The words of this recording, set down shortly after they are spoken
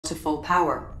to full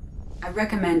power. I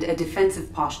recommend a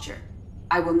defensive posture.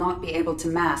 I will not be able to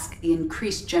mask the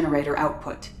increased generator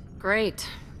output. Great.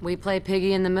 We play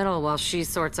piggy in the middle while she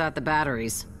sorts out the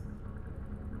batteries.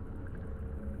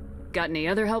 Got any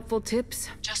other helpful tips?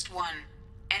 Just one.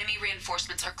 Enemy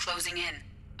reinforcements are closing in.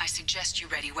 I suggest you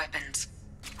ready weapons.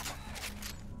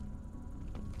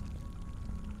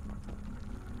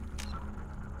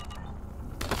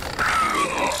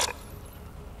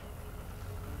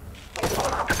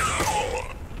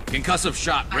 Concussive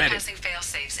shot ready. Bypassing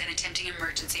fail-safes and attempting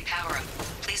emergency power-up.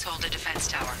 Please hold a defense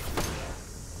tower.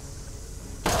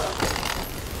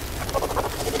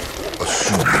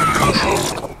 Assuming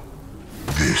control.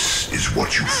 This is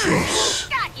what you face.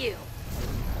 Got you!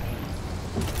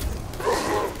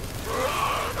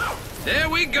 There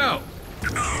we go.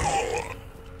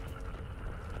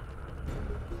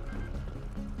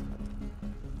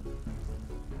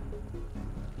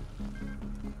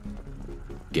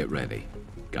 Get ready.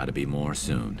 Gotta be more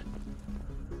soon.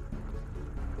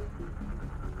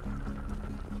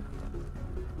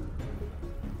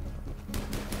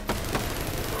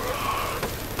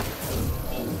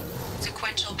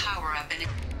 Sequential power-up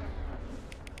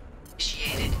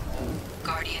initiated.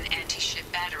 Guardian anti-ship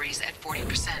batteries at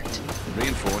 40%.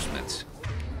 Reinforcements.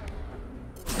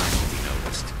 Not to be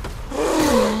noticed.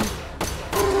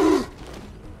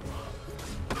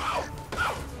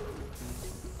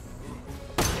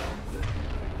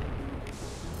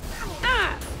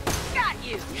 Got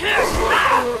you!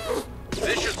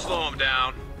 This should slow him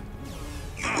down.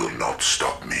 You will not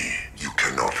stop me. You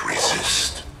cannot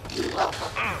resist.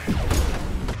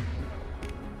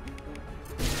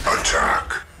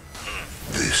 Attack.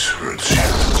 This hurts you.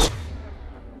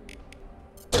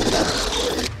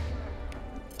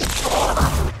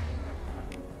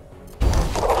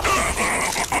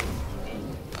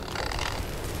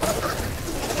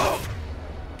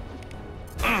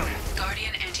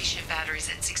 Guardian anti-ship batteries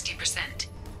at 60%.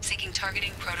 Seeking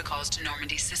targeting protocols to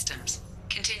Normandy systems.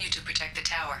 Continue to protect the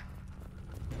tower.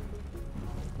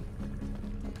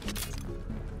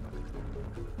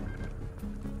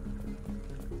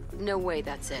 No way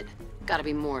that's it. Gotta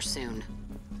be more soon.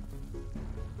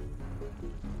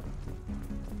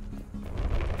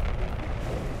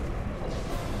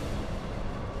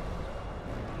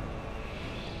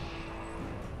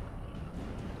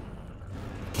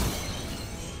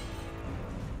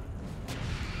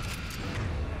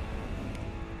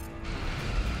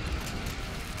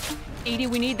 Edie,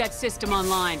 we need that system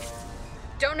online.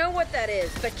 Don't know what that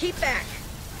is, but keep back.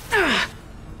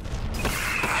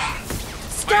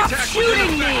 Stop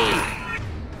shooting me!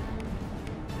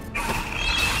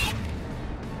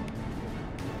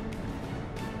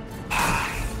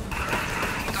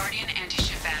 Guardian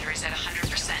anti-ship batteries at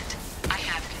 100%. I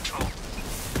have control.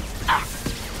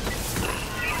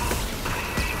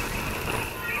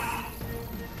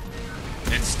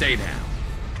 And stay down.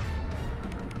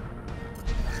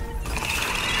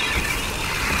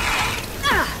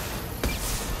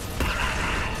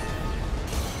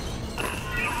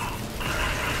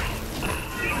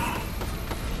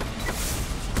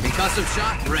 Concussive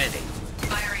shot ready.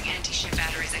 Firing anti-ship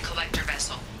batteries at collector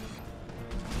vessel.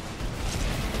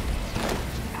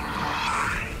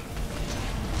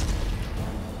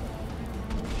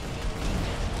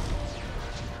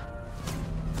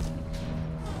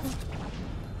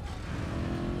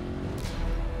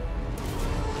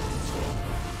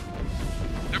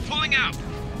 They're pulling out.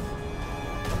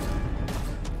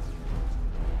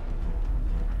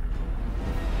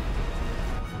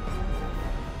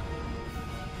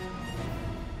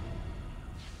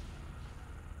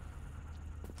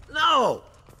 No!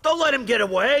 Don't let him get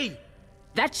away!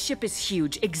 That ship is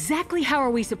huge. Exactly how are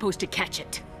we supposed to catch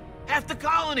it? Half the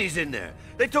colony's in there.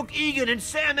 They took Egan and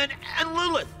Sam and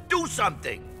Lilith. Do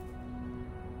something!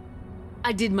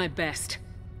 I did my best.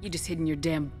 You just hid in your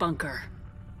damn bunker.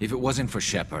 If it wasn't for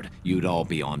Shepard, you'd all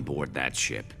be on board that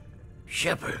ship.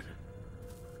 Shepard?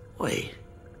 Wait.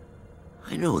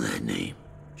 I know that name.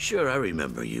 Sure, I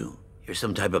remember you. You're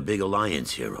some type of big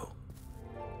Alliance hero.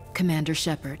 Commander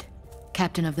Shepard,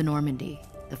 Captain of the Normandy,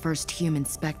 the first human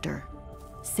Spectre,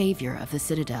 Savior of the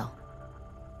Citadel.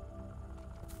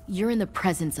 You're in the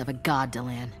presence of a god,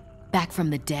 Delan, back from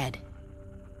the dead.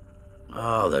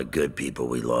 All the good people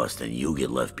we lost and you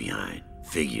get left behind.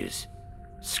 Figures.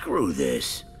 Screw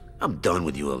this. I'm done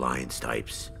with you Alliance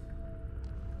types.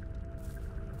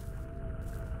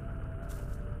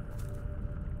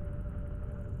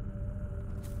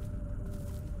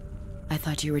 I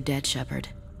thought you were dead, Shepard.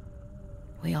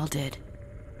 We all did.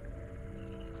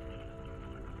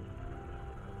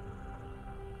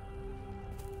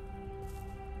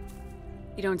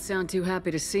 You don't sound too happy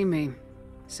to see me.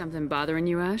 Something bothering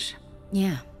you, Ash?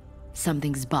 Yeah,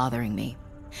 something's bothering me.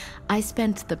 I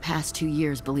spent the past 2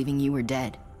 years believing you were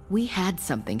dead. We had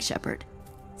something, Shepard.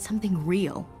 Something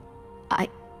real. I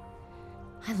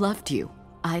loved you.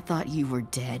 I thought you were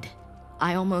dead.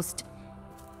 How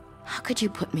could you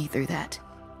put me through that?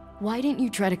 Why didn't you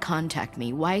try to contact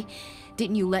me? Why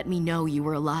didn't you let me know you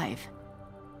were alive?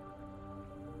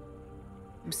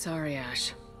 I'm sorry,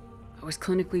 Ash. I was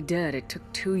clinically dead. It took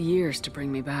 2 years to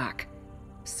bring me back.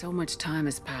 So much time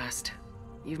has passed.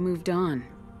 You've moved on.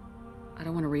 I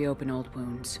don't want to reopen old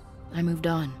wounds. I moved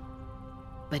on.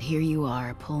 But here you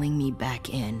are, pulling me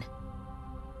back in.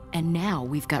 And now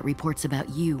we've got reports about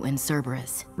you and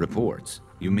Cerberus. Reports?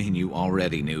 You mean you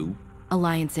already knew?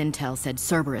 Alliance intel said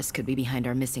Cerberus could be behind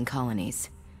our missing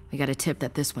colonies. We got a tip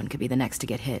that this one could be the next to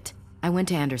get hit. I went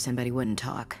to Anderson, but he wouldn't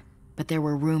talk. But there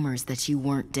were rumors that you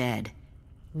weren't dead.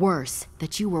 Worse,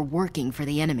 that you were working for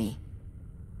the enemy.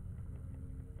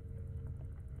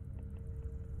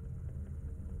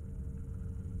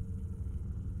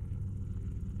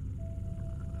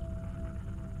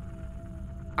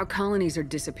 Our colonies are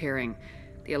disappearing.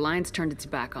 The Alliance turned its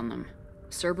back on them.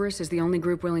 Cerberus is the only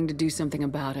group willing to do something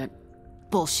about it.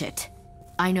 Bullshit.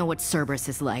 I know what Cerberus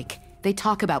is like. They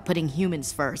talk about putting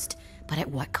humans first, but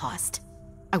at what cost?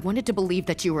 I wanted to believe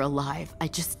that you were alive. I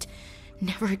just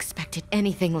never expected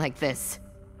anything like this.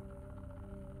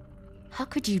 How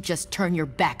could you just turn your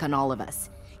back on all of us?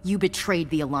 You betrayed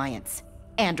the Alliance.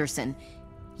 Anderson,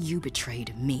 you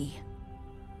betrayed me.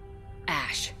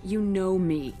 Ash, you know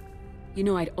me. You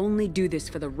know I'd only do this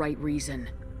for the right reason.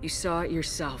 You saw it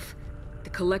yourself. The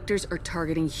Collectors are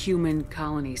targeting human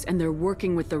colonies, and they're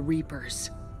working with the Reapers.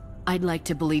 I'd like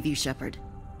to believe you, Shepard,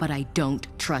 but I don't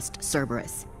trust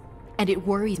Cerberus. And it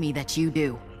worries me that you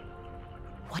do.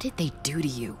 What did they do to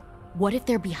you? What if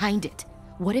they're behind it?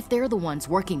 What if they're the ones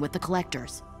working with the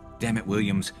Collectors? Damn it,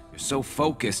 Williams. You're so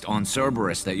focused on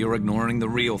Cerberus that you're ignoring the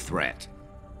real threat.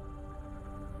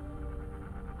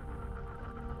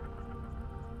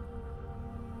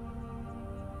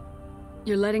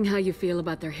 You're letting how you feel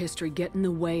about their history get in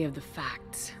the way of the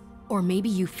facts. Or maybe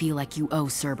you feel like you owe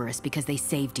Cerberus because they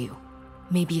saved you.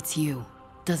 Maybe it's you.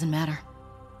 Doesn't matter.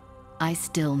 I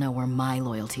still know where my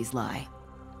loyalties lie.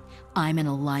 I'm an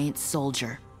Alliance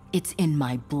soldier. It's in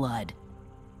my blood.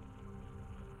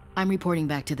 I'm reporting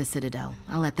back to the Citadel.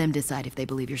 I'll let them decide if they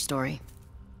believe your story.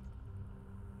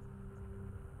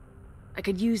 I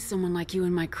could use someone like you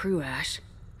in my crew, Ash.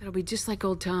 It'll be just like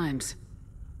old times.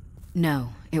 No,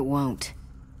 it won't.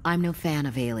 I'm no fan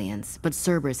of aliens, but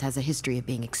Cerberus has a history of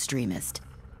being extremist.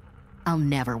 I'll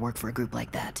never work for a group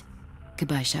like that.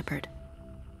 Goodbye, Shepard.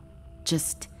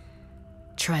 Just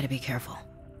try to be careful.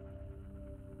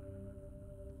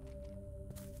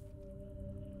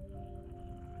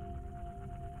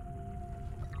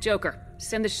 Joker,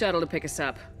 send the shuttle to pick us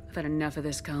up. I've had enough of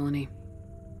this colony.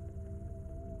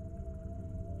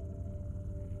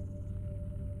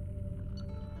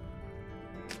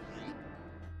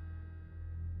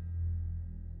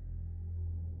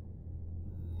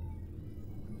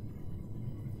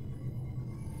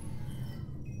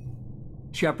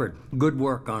 Shepard, good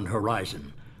work on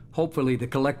Horizon. Hopefully the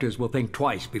Collectors will think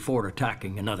twice before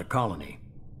attacking another colony.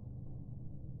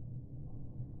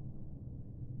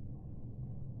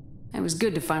 It was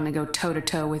good to finally go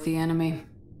toe-to-toe with the enemy.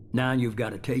 Now you've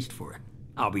got a taste for it.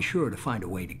 I'll be sure to find a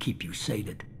way to keep you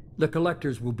sated. The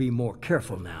Collectors will be more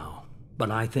careful now,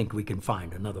 but I think we can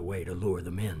find another way to lure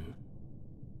them in.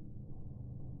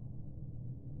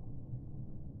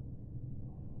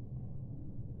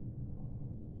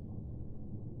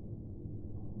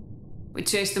 We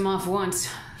chased them off once.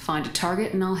 Find a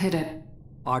target and I'll hit it.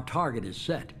 Our target is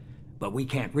set, but we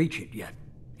can't reach it yet.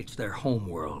 It's their home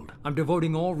world. I'm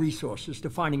devoting all resources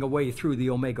to finding a way through the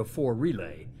Omega-4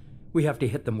 relay. We have to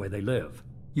hit them where they live.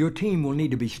 Your team will need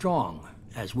to be strong,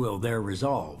 as will their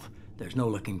resolve. There's no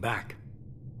looking back.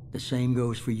 The same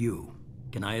goes for you.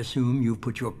 Can I assume you've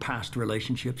put your past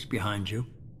relationships behind you?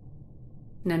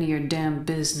 None of your damn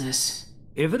business.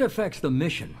 If it affects the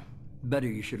mission, better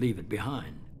you should leave it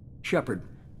behind. Shepard,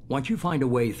 once you find a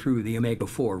way through the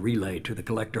Omega-4 relay to the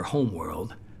Collector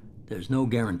homeworld, there's no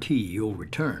guarantee you'll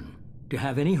return. To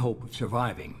have any hope of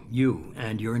surviving, you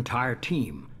and your entire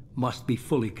team must be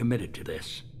fully committed to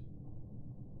this.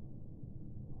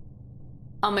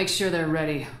 I'll make sure they're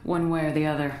ready, one way or the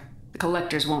other. The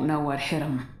Collectors won't know what hit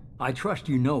them. I trust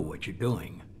you know what you're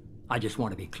doing. I just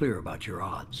want to be clear about your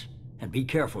odds. And be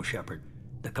careful, Shepard.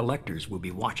 The Collectors will be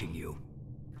watching you.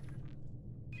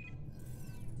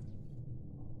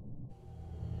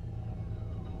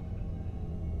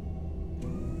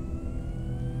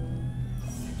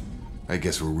 I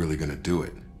guess we're really gonna do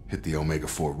it. Hit the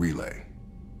Omega-4 relay.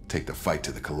 Take the fight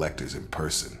to the Collectors in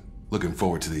person. Looking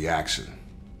forward to the action.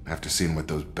 After seeing what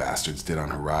those bastards did on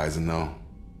Horizon, though,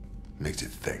 makes you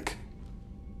think.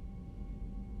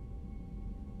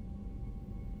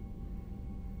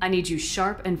 I need you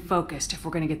sharp and focused if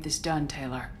we're gonna get this done,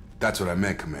 Taylor. That's what I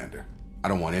meant, Commander. I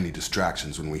don't want any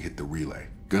distractions when we hit the relay.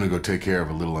 Gonna go take care of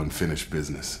a little unfinished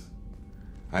business.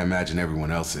 I imagine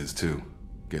everyone else is, too.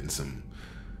 Getting some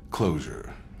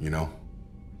closure, you know?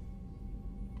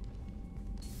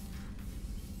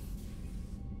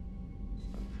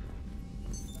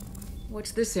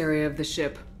 What's this area of the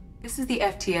ship? This is the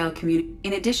FTL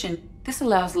In addition, this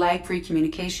allows lag-free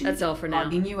communication. That's all for now.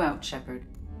 Logging you out, Shepard.